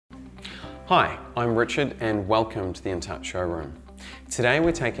Hi, I'm Richard and welcome to the InTouch showroom. Today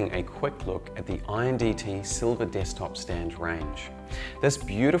we're taking a quick look at the I&DT Silver Desktop Stand range. This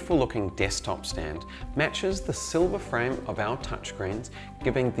beautiful looking desktop stand matches the silver frame of our touchscreens,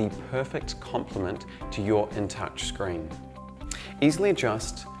 giving the perfect complement to your InTouch screen. Easily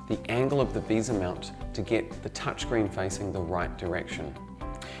adjust the angle of the VESA mount to get the touchscreen facing the right direction.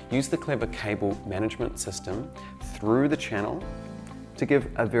 Use the clever cable management system through the channel to give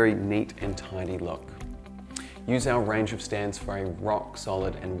a very neat and tidy look. Use our range of stands for a rock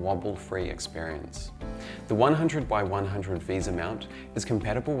solid and wobble-free experience. The 100 by 100 VESA mount is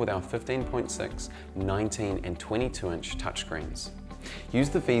compatible with our 15.6, 19 and 22 inch touchscreens. Use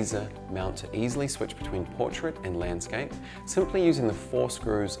the VESA mount to easily switch between portrait and landscape, simply using the 4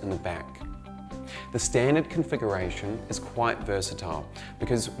 screws in the back. The standard configuration is quite versatile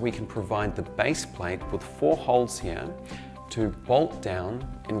because we can provide the base plate with 4 holes here to bolt down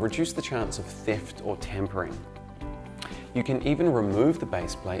and reduce the chance of theft or tampering. You can even remove the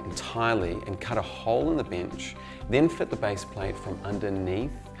base plate entirely and cut a hole in the bench, then fit the base plate from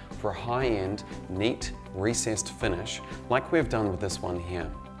underneath for a high-end, neat, recessed finish like we've done with this one here.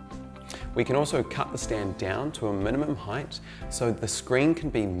 We can also cut the stand down to a minimum height so the screen can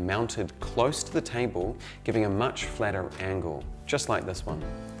be mounted close to the table, giving a much flatter angle, just like this one.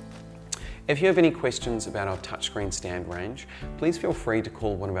 If you have any questions about our touchscreen stand range, please feel free to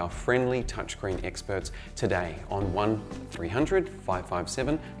call one of our friendly touchscreen experts today on 1300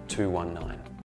 557 219.